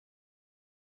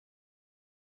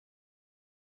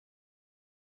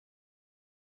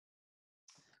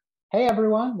Hey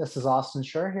everyone, this is Austin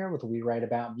Schur here with We Write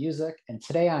About Music, and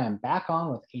today I am back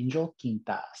on with Angel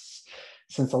Quintas.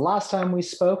 Since the last time we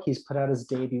spoke, he's put out his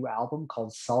debut album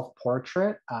called Self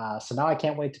Portrait. So now I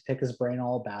can't wait to pick his brain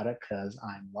all about it because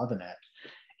I'm loving it.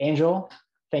 Angel,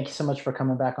 thank you so much for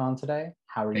coming back on today.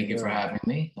 How are you Thank you doing? for having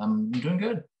me. I'm doing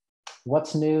good.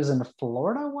 What's news in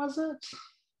Florida, was it?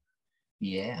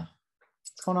 Yeah.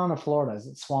 What's going on in Florida? Is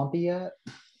it swampy yet?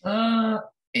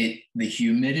 The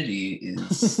humidity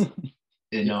is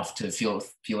enough to feel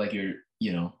like you're,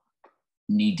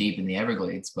 knee deep in the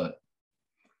Everglades, but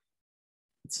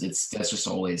it's that's just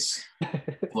always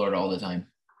Florida all the time.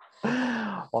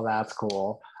 Well, that's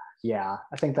cool. Yeah,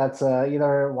 I think that's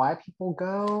either why people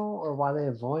go or why they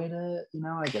avoid it.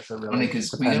 I guess it Funny really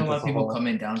because we get a depends lot as of a people whole.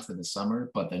 coming down for the summer,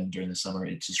 but then during the summer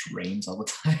it just rains all the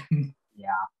time. Yeah,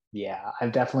 yeah.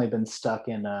 I've definitely been stuck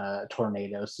in a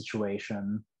tornado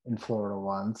situation in Florida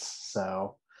once.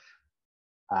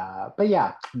 But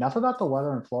yeah, enough about the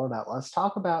weather in Florida. Let's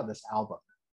talk about this album.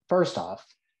 First off,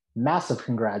 massive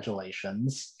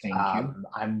congratulations. Thank you.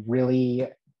 I'm really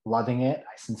loving it.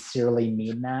 I sincerely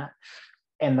mean that.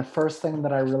 And the first thing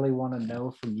that I really want to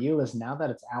know from you is now that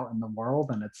it's out in the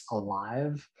world and it's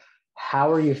alive,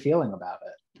 how are you feeling about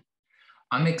it?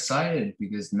 I'm excited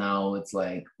because now it's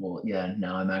like, well, yeah,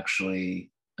 now I'm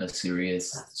actually a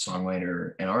serious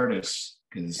songwriter and artist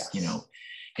because, Yes,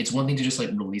 it's one thing to just like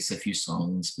release a few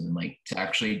songs and like to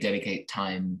actually dedicate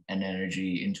time and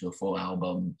energy into a full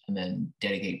album and then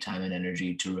dedicate time and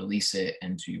energy to release it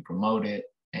and to promote it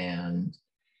and,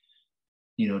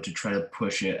 to try to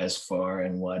push it as far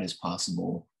and wide as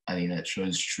possible. I think that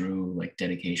shows true like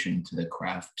dedication to the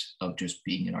craft of just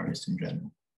being an artist in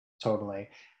general. totally.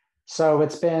 So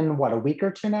it's been what, a week or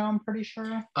two now, I'm pretty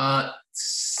sure.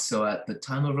 So at the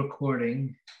time of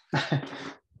recording,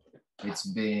 it's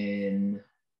been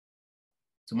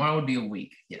tomorrow would be a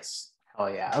week. Yes. Oh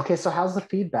yeah. Okay, so how's the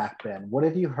feedback been? What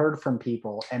have you heard from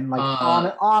people? And like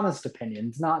Uh, honest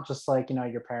opinions, not just like,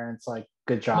 your parents like,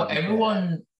 good well, job, you did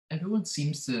it. everyone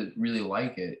seems to really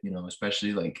like it.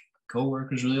 Especially like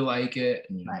coworkers really like it,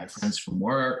 and my friends Nice. from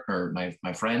work or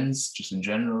my friends just in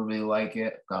general really like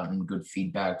it. I've gotten good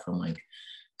feedback from like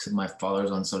some of my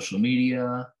followers on social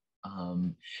media.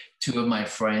 Two of my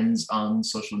friends on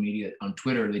social media on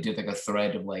Twitter, they did like a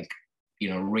thread of like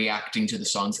reacting to the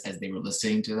songs as they were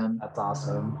listening to them. That's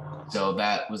awesome. So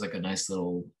that was like a nice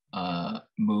little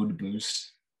mood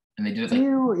boost. And they did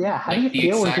it Yeah, how do you like the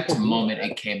feel when people exact do moment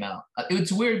that? it came out.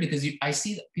 It's weird because I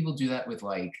see that people do that with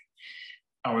like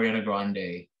Ariana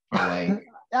Grande or like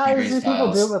I Harry see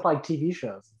people do it Styles. with like TV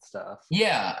shows and stuff.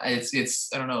 Yeah,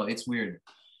 it's I don't know, it's weird.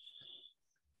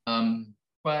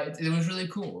 But it was really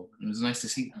cool. It was nice to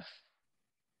see them.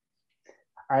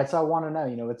 All right, so I want to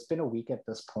know, it's been a week at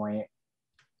this point.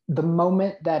 The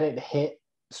moment that it hit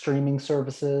streaming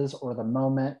services or the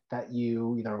moment that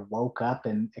you either woke up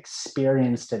and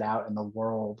experienced it out in the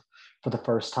world for the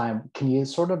first time, can you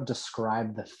sort of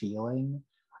describe the feeling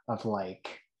of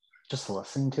like just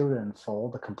listening to it in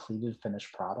full, the completed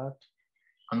finished product?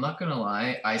 I'm not gonna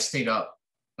lie, I stayed up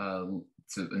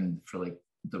for like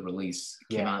the release.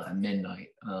 It came Yeah. out at midnight.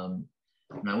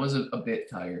 And I was a bit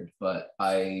tired, but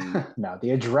I No, the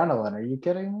adrenaline. Are you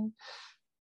kidding me?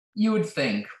 you would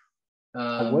think.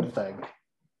 I would Um, think.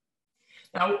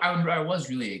 I was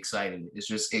really excited. It's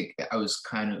just I was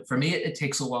kind of for me. It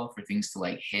takes a while for things to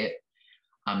like hit.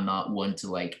 I'm not one to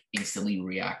like instantly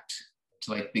react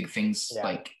to like big things Yeah.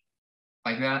 like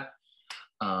that.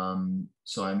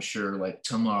 So I'm sure like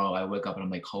tomorrow I wake up and I'm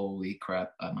like, holy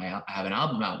crap, I have an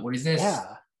album out. What is this?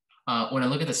 Yeah. When I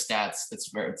look at the stats,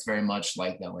 it's very much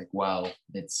like that. Like, wow,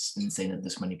 it's insane that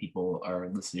this many people are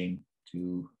listening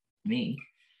to me.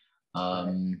 Right.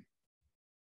 Um,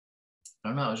 I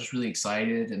don't know. I was just really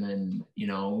excited, and then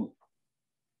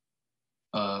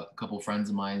a couple of friends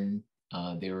of mine,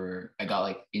 I got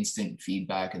like instant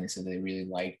feedback, and they said they really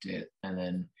liked it. And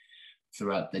then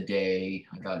throughout the day,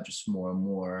 I got just more and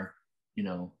more,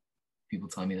 people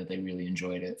telling me that they really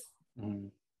enjoyed it.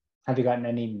 Mhm. Have you gotten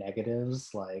any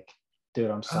negatives? Like, dude,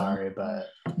 I'm Uh, sorry, but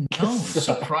no, this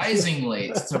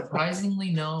sucks.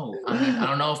 surprisingly, no. I mean, I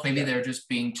don't know if maybe Yeah. they're just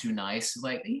being too nice.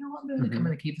 Like, I'm Mhm.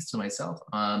 gonna keep this to myself.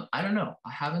 I don't know.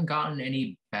 I haven't gotten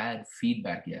any bad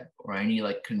feedback yet, or any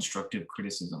like constructive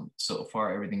criticism. So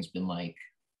far, everything's been like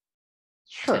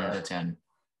 10 out Sure. of 10.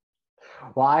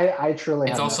 Well, I truly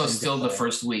It's have also nothing to still the say.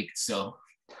 first week, so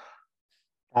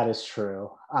That is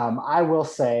true. I will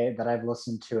say that I've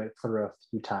listened to it through a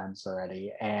few times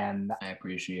already, and I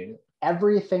appreciate it.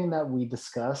 everything that we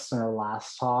discussed in our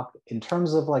last talk, in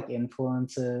terms of like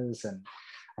influences and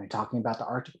I mean, talking about the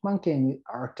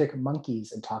Arctic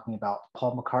Monkeys, and talking about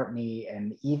Paul McCartney,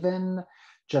 and even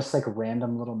just like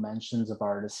random little mentions of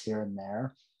artists here and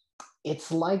there.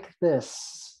 It's like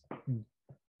this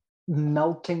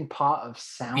melting pot of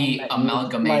sound The that you like.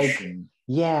 amalgamation.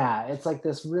 Yeah, it's like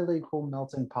this really cool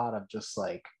melting pot of just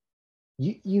like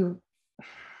you you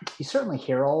certainly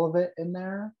hear all of it in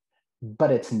there, but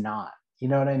it's not. You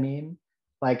know what I mean?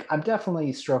 Like, I'm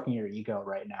definitely stroking your ego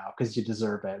right now because you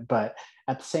deserve it. But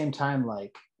at the same time,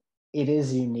 like, it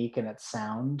is unique in its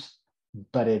sound,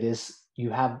 but you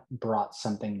have brought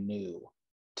something new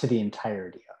to the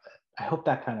entirety of it. I hope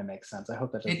that kind of makes sense. I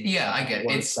hope that doesn't Yeah, sound I like a get it.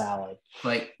 word It's salad.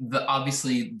 like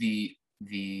obviously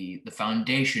the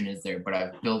foundation is there, but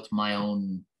I've built my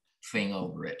own thing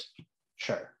over it.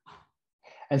 Sure.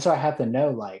 And so I have to know,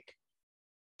 like,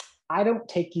 I don't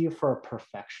take you for a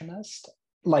perfectionist,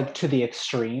 like to the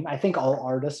extreme. I think all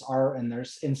artists are, and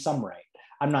there's in some right.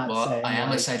 I'm not Well, saying I am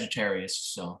a like, Sagittarius,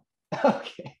 so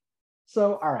okay.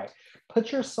 So, all right,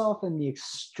 put yourself in the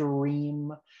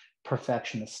extreme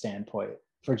perfectionist standpoint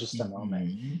for just a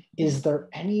moment. Is there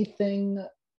anything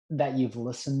that you've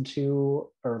listened to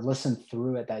or listened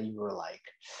through it that you were like,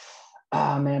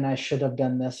 oh man, I should have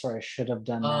done this, or I should have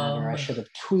done that, or I should have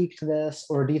tweaked this?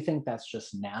 Or do you think that's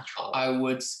just natural? I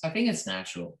think it's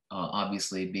natural,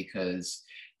 obviously, because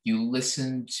you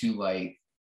listen to like,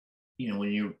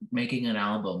 when you're making an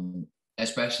album,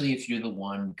 especially if you're the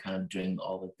one kind of doing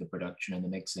all of the production and the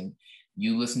mixing,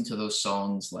 you listen to those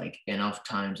songs like enough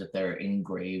times that they're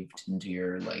engraved into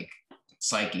your like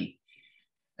psyche.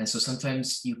 And so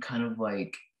sometimes you kind of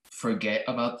like forget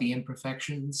about the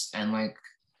imperfections and like,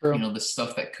 True. the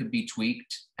stuff that could be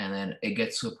tweaked. And then it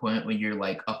gets to a point where you're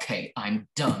like, okay, I'm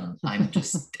done. I'm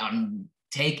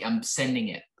sending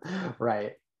it.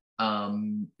 Right.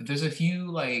 There's a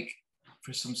few like,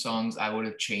 for some songs I would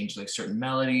have changed like certain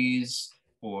melodies,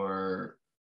 or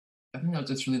I think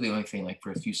that's really the only thing. Like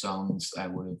for a few songs I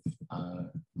would have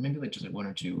maybe like just like one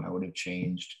or two, I would have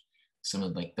changed some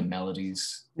of like the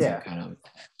melodies to kind of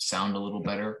sound a little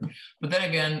better. But then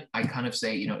again, I kind of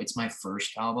say, it's my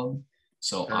first album,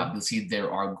 so obviously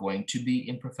there are going to be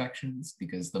imperfections,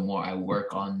 because the more I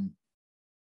work on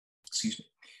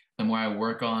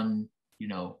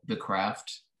the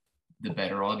craft, the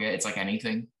better I'll get. It's like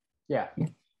anything. Yeah.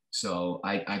 So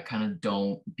I kind of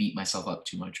don't beat myself up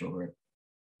too much over it.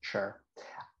 Sure.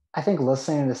 I think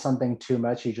listening to something too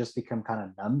much, you just become kind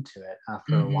of numb to it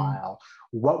after a while.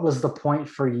 What was the point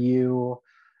for you?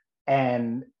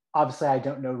 And obviously, I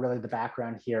don't know really the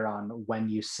background here on when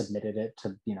you submitted it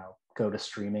to, go to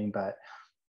streaming, but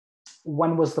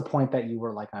when was the point that you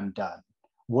were like, I'm done?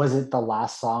 Was it the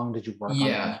last song? Did you work on it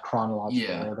in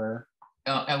chronological order?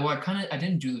 Well, I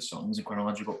didn't do the songs in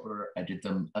chronological order. I did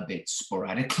them a bit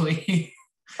sporadically.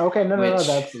 Okay, no,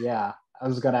 that's I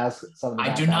was gonna ask something.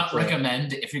 I do not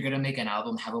recommend, if you're gonna make an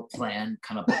album, have a plan,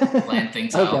 kind of plan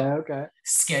things out. Okay.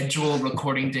 Schedule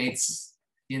recording dates.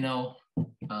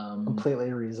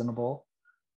 Completely reasonable.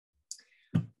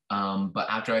 But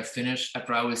after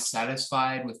I was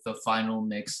satisfied with the final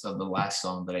mix of the last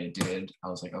song that I did, I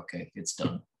was like, okay, it's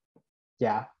done.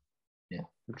 Yeah. Yeah.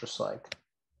 You're just like,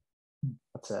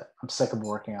 that's it. I'm sick of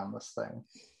working on this thing.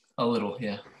 A little,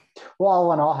 yeah. Well,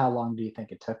 all in all, how long do you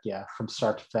think it took you from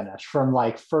start to finish? From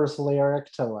like first lyric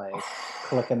to like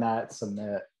clicking that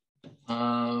submit?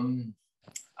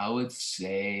 I would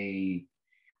say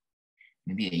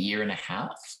maybe a year and a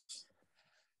half.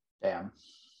 Damn.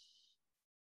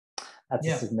 That's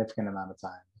a significant amount of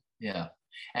time. Yeah.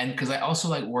 And because I also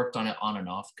like worked on it on and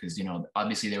off, because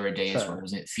obviously there were days where I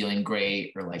wasn't feeling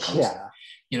great, or like I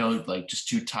was like just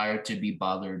too tired to be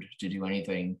bothered to do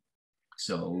anything.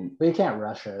 So but you can't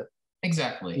rush it.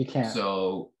 Exactly. You can't.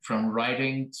 So from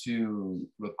writing to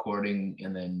recording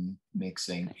and then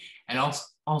mixing. And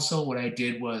also what I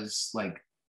did was like,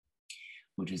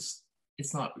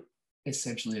 it's not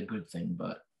essentially a good thing,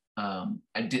 but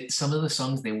I did some of the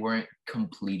songs, they weren't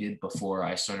completed before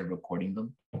I started recording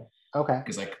them. Okay.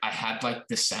 Because like I had like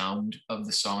the sound of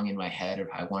the song in my head, or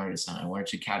I wanted to sound. I wanted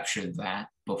to capture that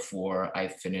before I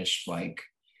finished like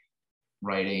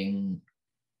writing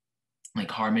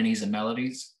like harmonies and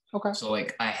melodies. Okay. So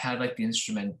like I had like the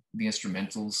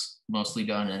instrumentals mostly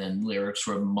done, and then lyrics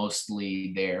were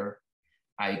mostly there.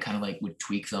 I kind of like would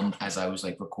tweak them as I was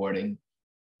like recording.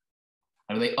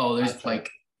 I was like, oh,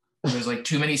 there's like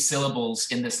too many syllables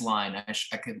in this line.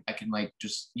 I can like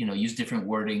just use different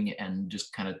wording and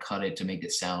just kind of cut it to make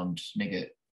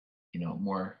it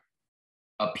more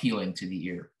appealing to the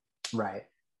ear. Right.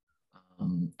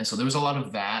 And so there was a lot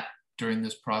of that during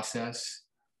this process.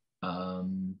 But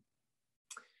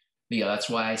yeah, that's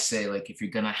why I say like if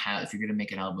you're gonna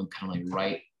make an album, kind of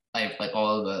like like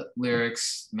all of the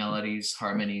lyrics, melodies,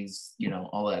 harmonies,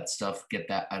 all that stuff, get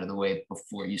that out of the way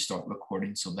before you start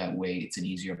recording, so that way it's an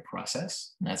easier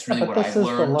process. And that's Yeah, really but what this I've is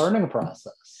the learned. learning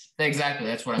process. Exactly,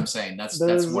 that's what I'm saying. That's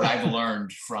There's what I've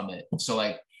learned from it. So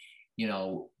like,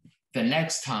 the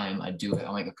next time I do it,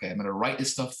 I'm like, okay, I'm gonna write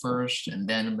this stuff first, and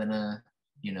then I'm gonna,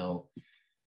 you know,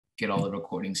 get all the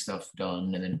recording stuff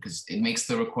done, and then because it makes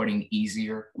the recording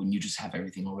easier when you just have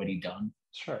everything already done.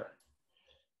 sure.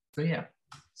 So yeah.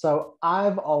 So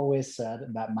I've always said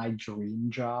that my dream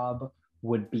job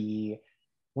would be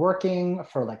working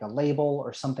for like a label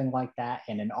or something like that.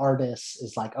 And an artist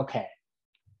is like, okay,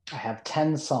 I have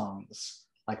 10 songs.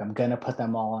 Like I'm going to put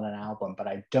them all on an album, but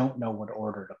I don't know what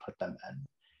order to put them in.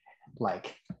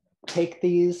 Like take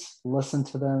these, listen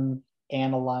to them,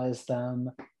 analyze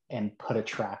them, and put a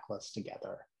track list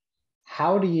together.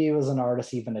 How do you as an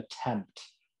artist even attempt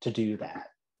to do that?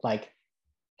 Like,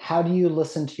 how do you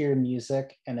listen to your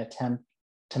music and attempt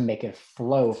to make it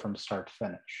flow from start to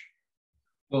finish?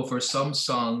 Well, for some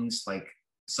songs like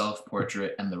Self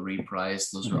Portrait and The Reprise,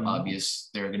 those were obvious.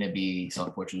 They're going to be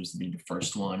Self Portrait was going to be the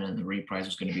first one, and The Reprise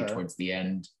was going to be towards the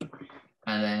end.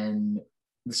 And then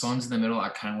the songs in the middle, I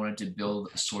kind of wanted to build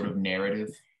a sort of narrative.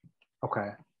 Okay.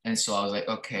 And so I was like,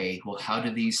 okay, well, how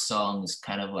do these songs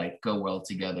kind of like go well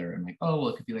together? And like, oh, well,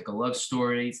 it could be like a love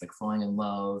story. It's like falling in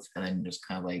love. And then just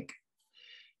kind of like,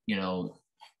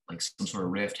 like some sort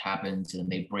of rift happens and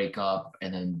they break up.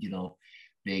 And then,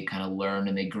 they kind of learn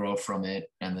and they grow from it.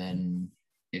 And then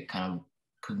it kind of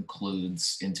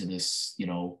concludes into this,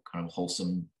 kind of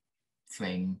wholesome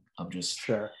thing of just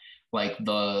like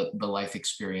the life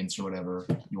experience or whatever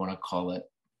you want to call it.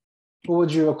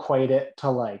 Would you equate it to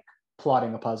like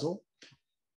plotting a puzzle?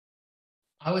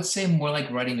 I would say more like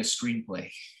writing a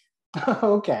screenplay.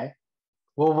 Okay.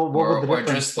 Well, what would the or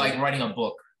difference just be? like writing a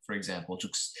book, for example,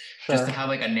 just to have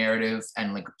like a narrative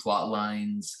and like plot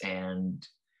lines and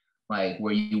like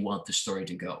where you want the story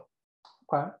to go.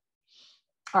 Okay.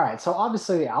 All right. So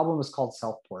obviously the album is called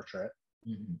Self Portrait,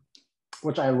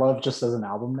 which I love just as an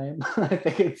album name. I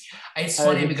think it's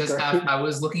funny because I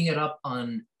was looking it up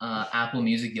on Apple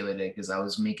Music the other day because I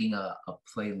was making a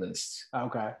playlist.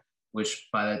 Okay. Which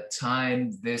by the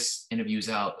time this interview's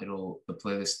out, the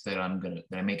playlist that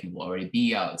I'm making will already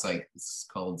be out. It's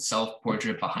called Self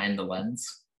Portrait Behind the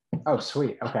Lens. Oh,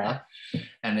 sweet. Okay.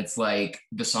 And it's like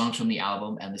the songs from the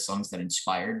album and the songs that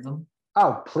inspired them.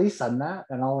 Oh, please send that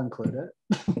and I'll include it.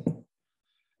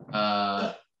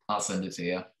 I'll send it to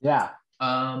you. Yeah.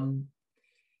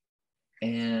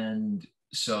 And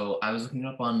so I was looking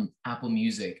up on Apple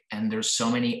Music and there's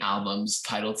so many albums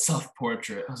titled Self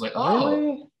Portrait. I was like, oh,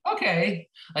 really? Okay.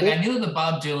 Like I knew the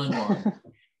Bob Dylan one.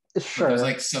 Sure. But there's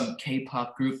like some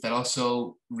K-pop group that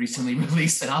also recently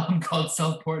released an album called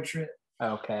Self Portrait.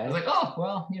 Okay. I was like, oh,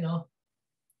 well,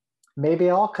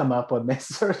 Maybe I'll come up when they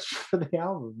search for the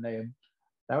album name.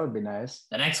 That would be nice.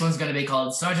 The next one's going to be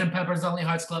called Sgt. Pepper's Lonely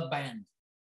Hearts Club Band.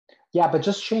 Yeah, but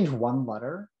just change one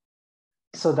letter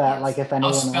so that like if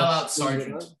anyone I'll spell else out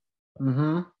Sergeant.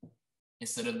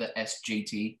 Instead of the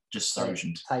SJT, just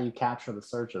Sergeant. That's how you capture the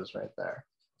searches right there.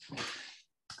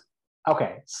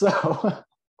 Okay, so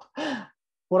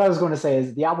what I was going to say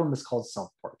is the album is called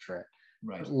Self Portrait.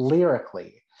 Right.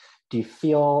 Lyrically, do you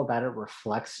feel that it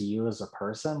reflects you as a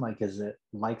person? Like, is it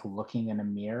like looking in a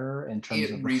mirror in terms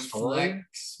of the story? It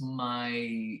reflects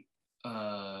my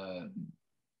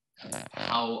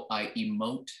how I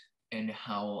emote and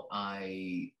how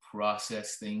I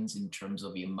process things in terms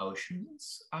of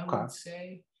emotions, I would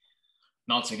say.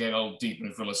 Not to get all deep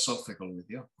and philosophical with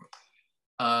you.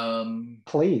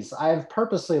 Please, I've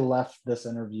purposely left this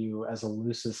interview as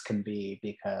loose as can be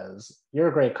because you're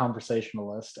a great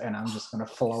conversationalist and I'm just going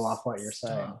to flow off what you're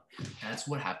saying. That's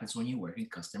what happens when you work in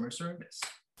customer service.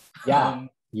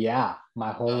 Yeah,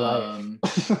 my whole life.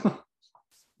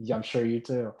 I'm sure you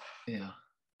too. Yeah.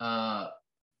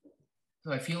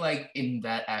 So I feel like in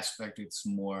that aspect, it's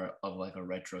more of like a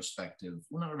retrospective,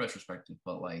 well, not a retrospective,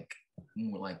 but like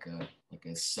more like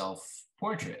a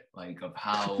self-portrait, like of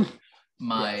how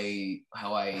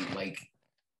how I like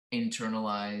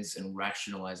internalize and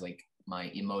rationalize like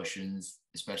my emotions,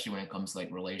 especially when it comes to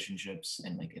like relationships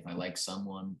and like if I like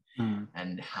someone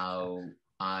and how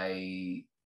I,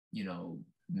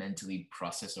 mentally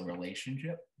process a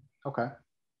relationship. Okay.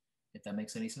 If that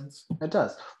makes any sense. It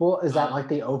does. Well, is that like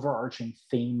the overarching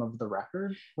theme of the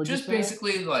record? Just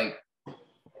basically like,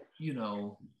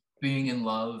 being in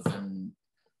love and,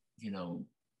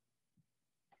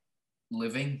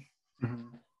 living,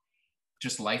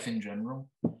 just life in general.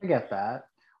 I get that.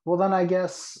 Well, then I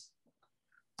guess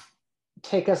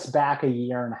take us back a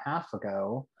year and a half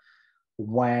ago.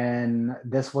 when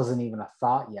this wasn't even a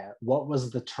thought yet? What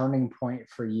was the turning point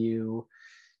for you,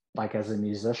 like as a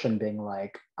musician, being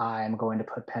like, I'm going to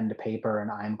put pen to paper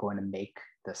and I'm going to make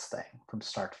this thing from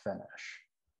start to finish?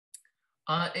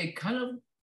 It kind of,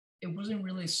 it wasn't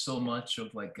really so much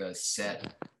of like a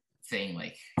set thing,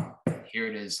 like here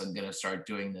it is, I'm gonna start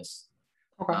doing this.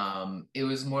 Okay. It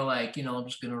was more like, I'm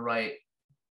just gonna write,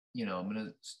 I'm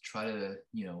gonna try to,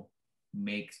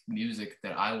 make music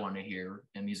that I want to hear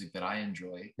and music that I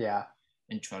enjoy. Yeah.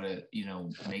 And try to,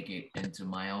 make it into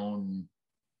my own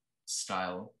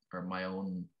style or my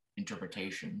own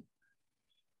interpretation.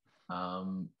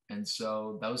 And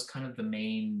so that was kind of the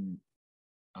main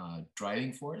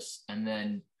driving force. And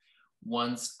then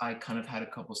once I kind of had a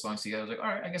couple songs together, I was like, all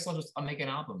right, I guess I'll make an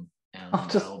album. And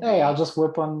I'll just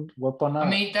whip one up. I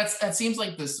mean, that seems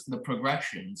like the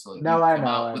progression. So like no, you I come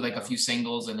know, out with like a few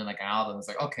singles and then like an album. It's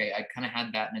like, okay, I kind of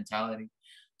had that mentality.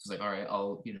 So it's like, all right,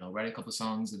 I'll write a couple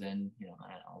songs and then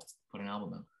I'll put an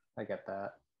album out. I get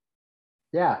that.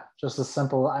 Yeah, just as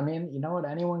simple. I mean, you know what?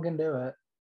 Anyone can do it,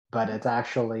 but it's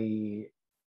actually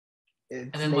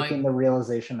making like, the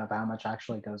realization of how much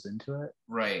actually goes into it.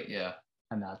 Right. Yeah.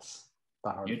 And that's the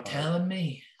hard You're part. telling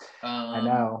me. I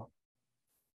know.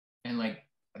 And like,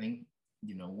 I think,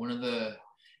 one of the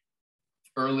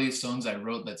earliest songs I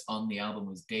wrote that's on the album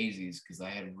was Daisies, because I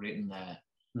had written that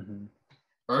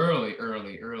early.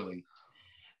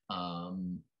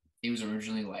 It was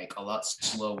originally like a lot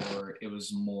slower. It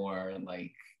was more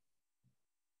like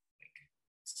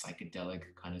psychedelic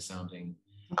kind of sounding.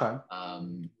 Okay.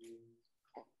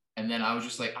 And then I was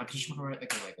just like, I just want to write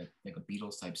like a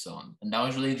Beatles type song, and that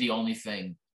was really the only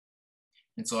thing.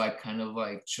 And so I kind of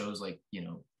like chose like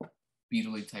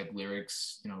Beatley type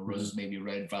lyrics. Roses may be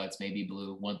red, violets may be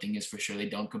blue. One thing is for sure, they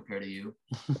don't compare to you.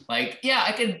 Like, yeah,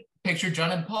 I can picture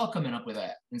John and Paul coming up with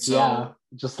that. And so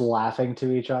just laughing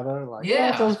to each other, like,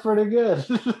 yeah, that sounds pretty good.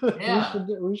 Yeah,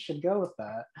 we should go with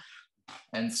that.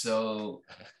 And so,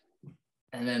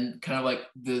 and then kind of like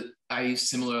I use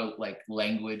similar like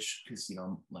language because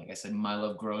like I said, my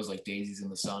love grows like daisies in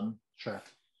the sun. Sure.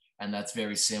 And that's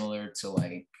very similar to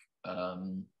like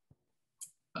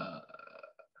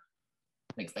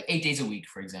like 8 days a week,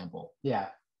 for example. Yeah.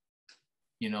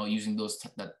 Using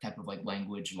that type of like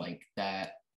language, like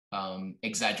that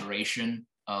exaggeration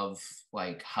of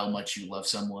like how much you love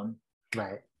someone.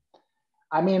 Right.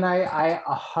 I mean, I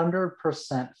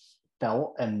 100%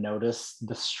 felt and noticed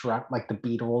like the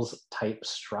Beatles type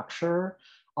structure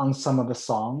on some of the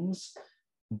songs,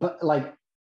 but like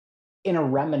in a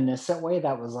reminiscent way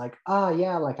that was like,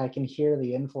 yeah, like I can hear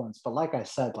the influence. But like I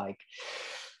said, like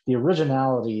the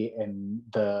originality and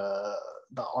the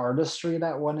artistry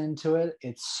that went into it,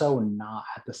 it's so not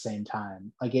at the same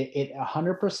time. Like it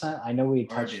 100%. I know we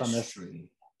touched on this.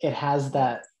 It has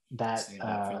that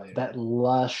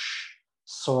lush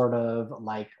sort of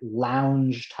like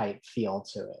lounge type feel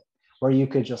to it, where you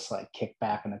could just like kick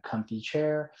back in a comfy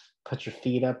chair, put your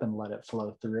feet up, and let it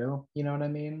flow through. You know what I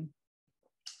mean?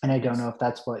 And I don't know if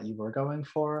that's what you were going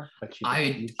for, but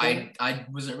I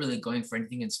wasn't really going for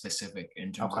anything in specific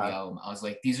in terms of the album. I was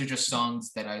like, these are just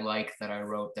songs that I like, that I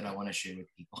wrote, that I want to share with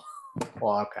people.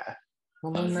 Well, okay.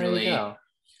 Well, then there you go.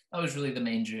 That was really the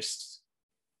main gist.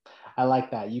 I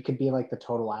like that. You could be like the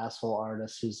total asshole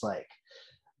artist who's like,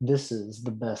 this is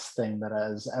the best thing that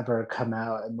has ever come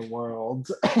out in the world.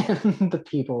 And the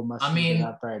people must eat it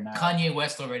up right now. Kanye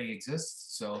West already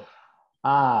exists, so.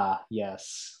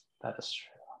 Yes, that is true.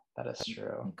 That is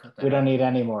true. We don't need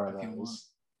any more of those.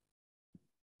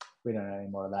 We don't need any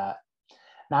more of that.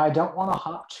 Now, I don't want to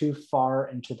hop too far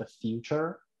into the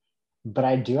future, but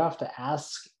I do have to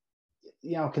ask,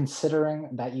 considering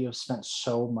that you have spent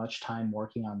so much time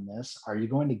working on this, are you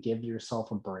going to give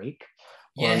yourself a break?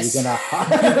 Yes. Or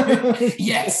are you gonna...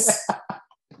 Yes.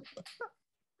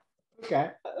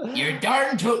 Okay. You're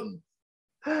darn tootin'.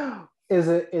 Is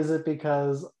it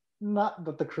because not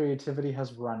that the creativity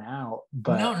has run out,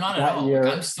 but no, not at all.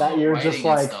 I'm still you're writing just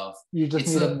like stuff. You just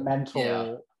need a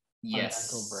mental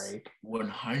mental break.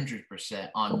 100%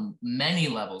 on many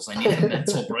levels. I need a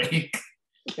mental break.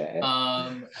 Okay.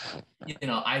 I'm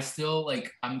still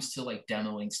like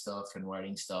demoing stuff and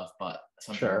writing stuff, but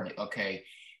sometimes I'm like, okay,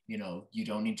 you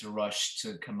don't need to rush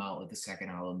to come out with the second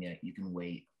album yet. You can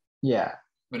wait. Yeah.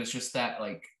 But it's just that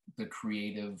like the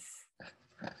creative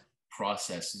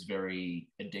process is very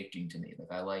addicting to me.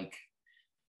 Like I like,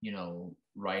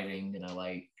 writing, and I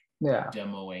like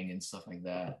demoing and stuff like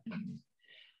that. And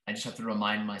I just have to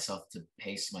remind myself to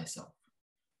pace myself.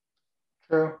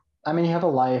 True. I mean, you have a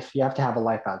life. You have to have a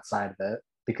life outside of it,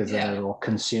 because then it'll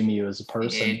consume you as a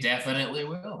person. It definitely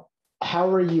will. how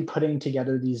are you putting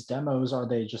together these demos? Are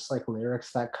they just like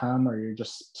lyrics that come, or you're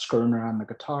just screwing around the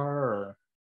guitar, or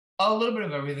A little bit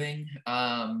of everything.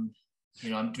 I'm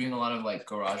doing a lot of like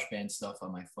garage band stuff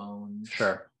on my phone.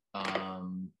 sure?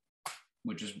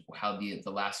 Which is how the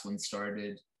last one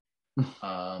started.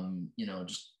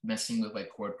 Just messing with like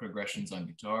chord progressions on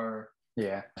guitar.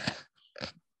 Yeah.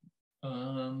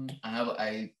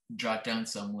 I jot down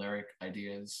some lyric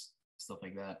ideas, stuff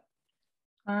like that.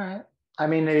 All right. I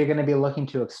mean, are you going to be looking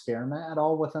to experiment at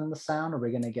all within the sound? Are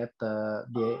we going to get the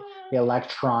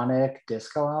electronic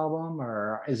disco album,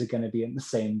 or is it going to be in the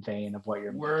same vein of what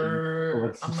you're making? We're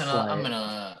With some slight... I'm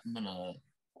gonna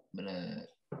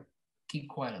keep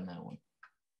quiet on that one.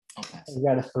 I'll pass. You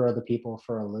got to throw the people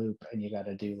for a loop, and you got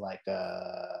to do like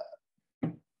a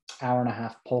hour and a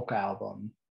half polka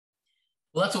album.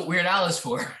 Well, that's what Weird Al is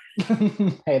for.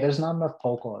 Hey, there's not enough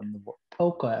polka in the world.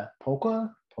 Polka.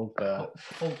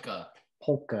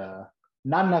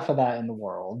 Not enough of that in the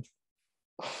world.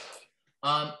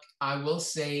 I will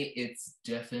say it's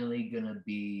definitely gonna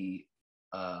be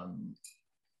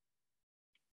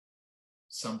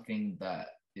something that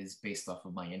is based off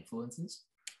of my influences.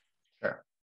 Sure.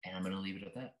 And I'm gonna leave it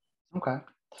at that. Okay.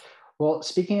 Well,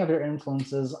 speaking of your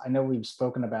influences, I know we've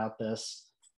spoken about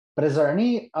this, but is there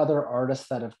any other artists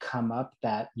that have come up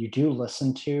that you do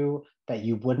listen to that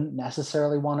you wouldn't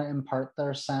necessarily want to impart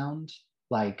their sound?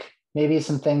 Like maybe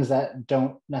some things that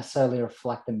don't necessarily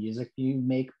reflect the music you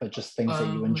make, but just things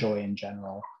that you enjoy in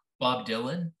general. Bob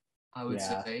Dylan, I would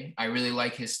say. I really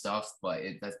like his stuff, but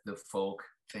that's the folk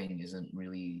thing isn't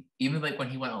really, even like when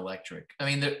he went electric. I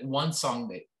mean, I have one song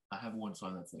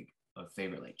that's like a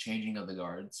favorite, like Changing of the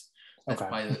Guards. That's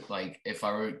probably like, if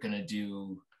I were gonna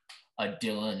do a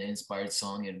Dylan inspired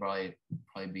song, it'd probably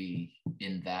be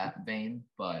in that vein,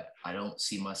 but I don't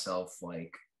see myself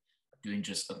like doing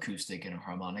just acoustic and a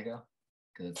harmonica,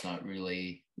 because it's not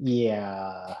really...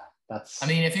 Yeah, I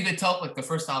mean, if you could tell, like the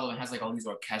first album, it has like all these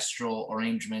orchestral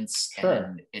arrangements,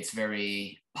 and it's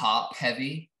very pop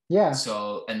heavy. Yeah.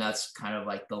 So, and that's kind of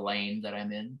like the lane that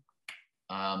I'm in.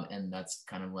 And that's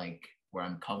kind of like where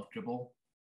I'm comfortable.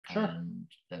 Sure. And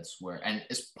that's where, and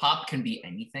pop can be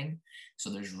anything. So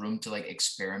there's room to like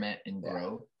experiment and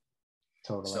grow.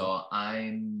 Totally. So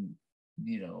I'm,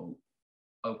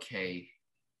 okay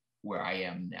where I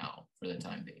am now for the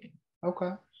time being. Okay.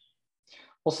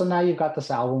 Well, so now you've got this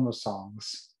album of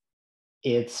songs.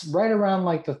 It's right around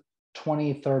like the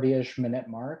 20, 30-ish minute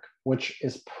mark, which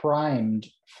is primed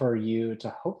for you to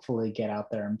hopefully get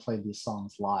out there and play these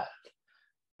songs live.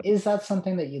 Is that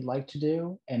something that you'd like to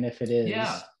do? And if it is...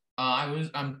 Yeah,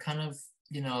 I'm kind of,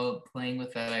 playing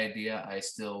with that idea.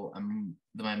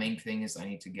 My main thing is I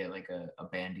need to get like a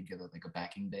band together, like a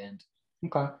backing band.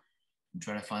 Okay. I'm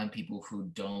trying to find people who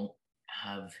don't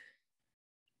have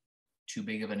too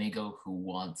big of an ego, who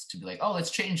wants to be like, oh,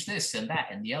 let's change this and that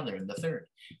and the other and the third.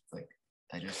 It's like,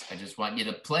 I just want you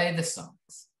to play the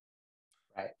songs.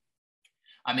 Right.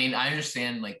 I mean, I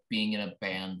understand like being in a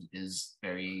band is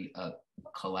very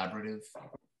collaborative.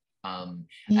 And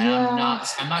I'm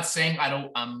not saying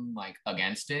I'm like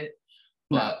against it,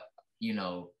 but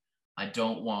I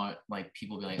don't want like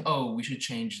people being like, oh, we should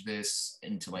change this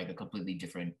into like a completely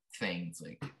different thing. It's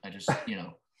like, I just,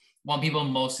 want people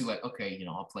mostly like, okay,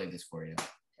 I'll play this for you.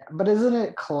 But isn't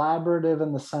it collaborative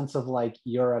in the sense of like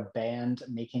you're a band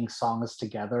making songs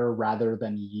together rather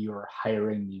than you're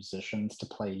hiring musicians to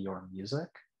play your music?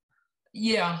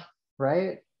 Yeah.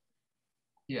 Right?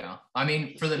 Yeah. I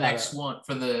mean, for the next one,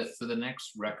 for the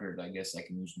next record, I guess I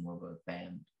can use more of a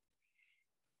band.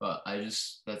 But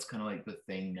that's kind of like the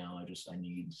thing now. I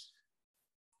need,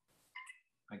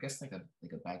 I guess like a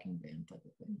backing band type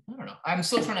of thing. I don't know. I'm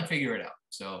still trying to figure it out.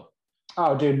 So.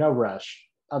 Oh, dude, no rush.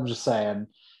 I'm just saying.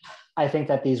 I think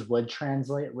that these would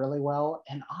translate really well.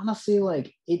 And honestly,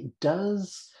 like it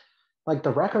does, like the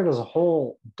record as a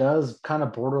whole does kind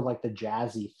of border like the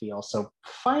jazzy feel. So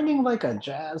finding like a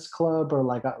jazz club or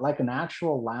like an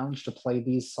actual lounge to play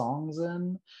these songs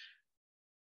in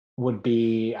would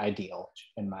be ideal,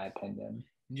 in my opinion.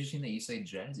 Interesting that you say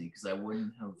jazzy, because I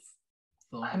wouldn't have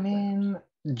thought. I mean,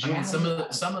 some of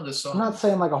the songs. I'm not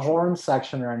saying like a horn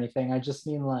section or anything. I just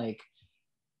mean like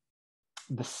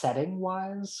the setting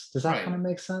wise. Does that kind of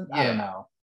make sense? Yeah. I don't know.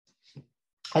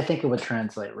 I think it would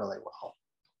translate really well.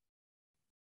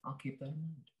 I'll keep that in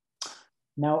mind.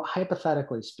 Now,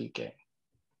 hypothetically speaking,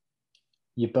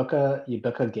 you book a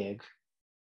gig,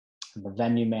 and the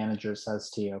venue manager says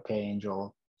to you, okay,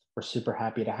 Angel, we're super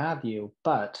happy to have you,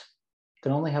 but you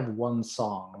can only have one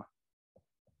song.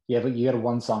 You get a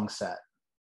one song set.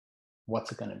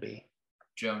 What's it going to be?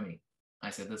 Joni. I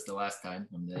said this the last time.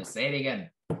 I'm going to say it again.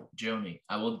 Joni.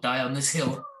 I will die on this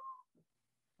hill.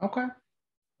 Okay.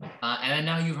 And then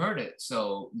now you've heard it,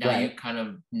 so now you Right. kind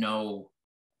of know,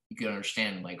 you can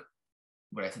understand like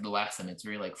what I said the last time. It's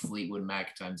very like Fleetwood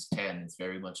Mac times 10. It's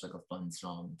very much like a fun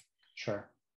song. Sure.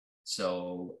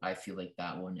 So I feel like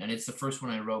that one, and it's the first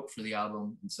one I wrote for the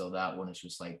album, and so that one is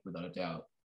just like without a doubt,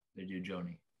 the dude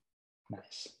Joni.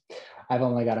 Nice. I've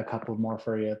only got a couple more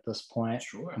for you at this point.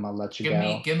 Sure. I'm gonna let you Give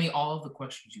me go. give me all of the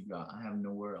questions you've got. I have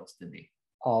nowhere else to be.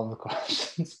 All the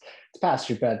questions. It's past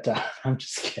your bedtime. I'm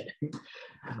just kidding.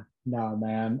 No,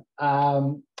 man.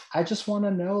 I just want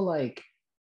to know, like,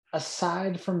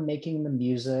 aside from making the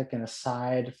music and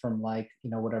aside from like,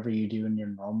 whatever you do in your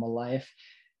normal life,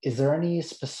 is there any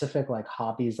specific like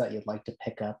hobbies that you'd like to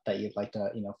pick up that you'd like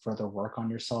to, further work on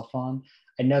yourself on?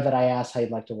 I know that I asked how you'd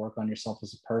like to work on yourself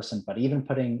as a person, but even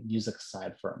putting music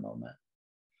aside for a moment.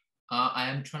 I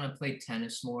am trying to play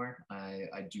tennis more. I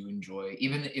do enjoy,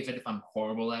 even if I'm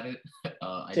horrible at it.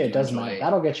 I See, it do doesn't matter. enjoy.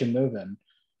 That'll get you moving.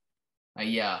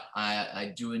 Yeah,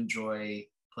 I do enjoy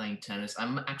playing tennis.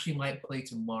 I'm actually might play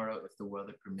tomorrow if the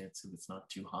weather permits, if it's not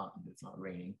too hot and it's not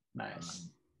raining. Nice.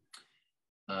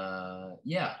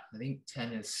 Yeah, I think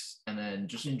tennis, and then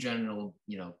just in general,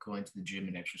 going to the gym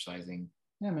and exercising,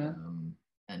 Yeah, man.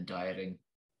 and dieting.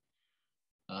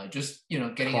 Just getting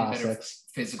in better Classics.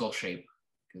 physical shape,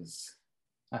 because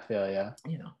I feel yeah.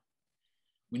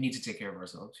 We need to take care of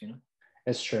ourselves.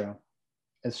 It's true.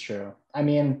 It's true. I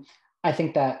mean, I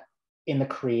think that in the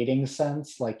creating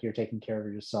sense, like you're taking care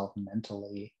of yourself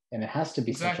mentally, and it has to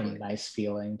be such a Exactly. nice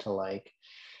feeling to like.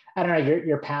 I don't know.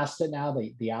 You're past it now.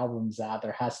 The album's out.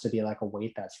 There has to be like a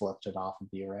weight that's lifted off of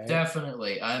you, right?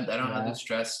 Definitely. I don't have the Yeah.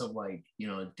 stress of like,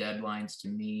 deadlines to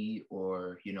meet,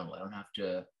 or, I don't have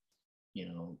to,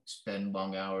 spend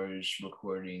long hours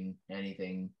recording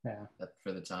anything Yeah.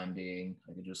 for the time being.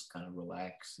 I could just kind of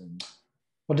relax. And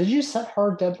Well, did you set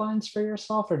hard deadlines for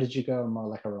yourself, or did you go more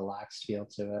like a relaxed feel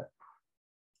to it?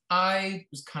 I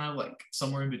was kind of like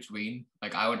somewhere in between.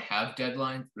 Like I would have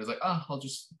deadlines, but it's like, oh, I'll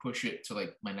just push it to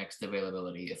like my next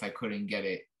availability if I couldn't get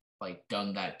it like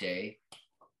done that day.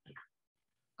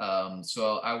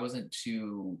 So I wasn't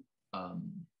too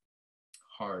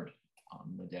hard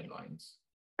on the deadlines.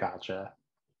 Gotcha.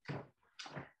 All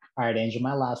right, Angel.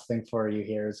 My last thing for you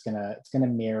here is it's gonna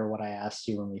mirror what I asked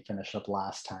you when we finished up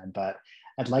last time, but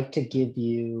I'd like to give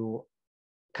you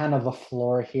kind of a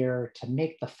floor here to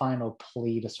make the final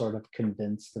plea to sort of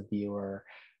convince the viewer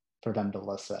for them to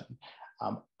listen.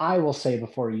 I will say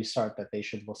before you start that they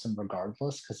should listen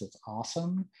regardless because it's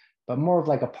awesome, but more of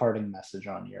like a parting message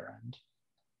on your end.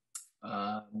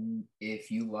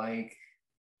 If you like,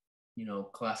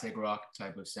 classic rock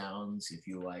type of sounds, if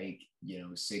you like,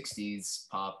 60s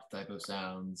pop type of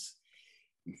sounds,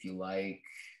 if you like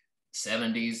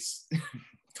 70s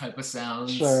type of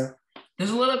sounds, Sure. there's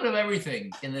a little bit of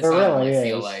everything in this There album, really I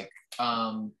feel is. like.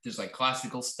 There's like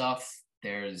classical stuff,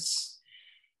 there's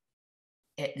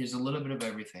a little bit of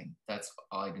everything. That's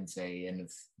all I can say. And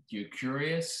if you're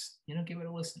curious, give it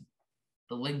a listen.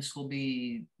 The links will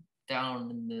be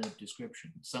down in the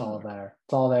description It's all somewhere. there.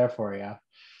 It's all there for you.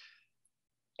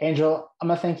 Angel, I'm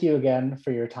gonna thank you again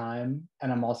for your time,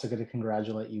 and I'm also going to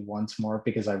congratulate you once more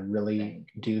because I really Thank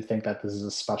you. do think that this is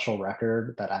a special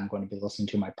record that I'm going to be listening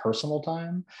to my personal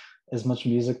time. As much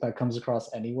music that comes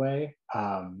across anyway.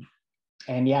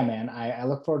 And yeah, man, I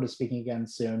look forward to speaking again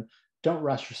soon. Don't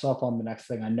rush yourself on the next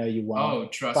thing. I know you won't, Oh,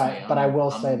 trust me, but I will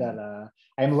say that I'm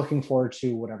I am looking forward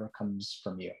to whatever comes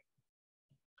from you.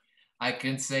 I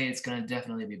can say it's gonna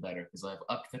definitely be better because I've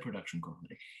upped the production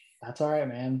quality. That's all right,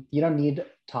 man. You don't need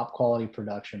top quality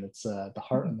production. It's the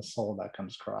heart and the soul that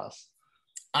comes across.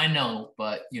 I know,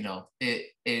 but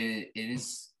it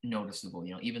is noticeable.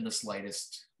 Even the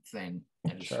slightest thing,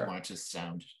 I just Sure. want it to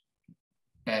sound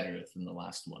better than the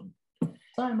last one.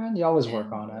 Sorry, man. You always work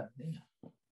And on it. yeah,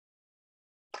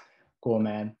 Cool,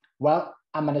 man. Well,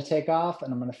 I'm going to take off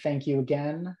and I'm going to thank you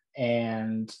again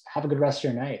and have a good rest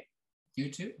of your night.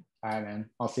 you too. All right, man.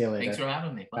 I'll see you Thanks later. for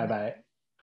having me. Bye Bye. bye.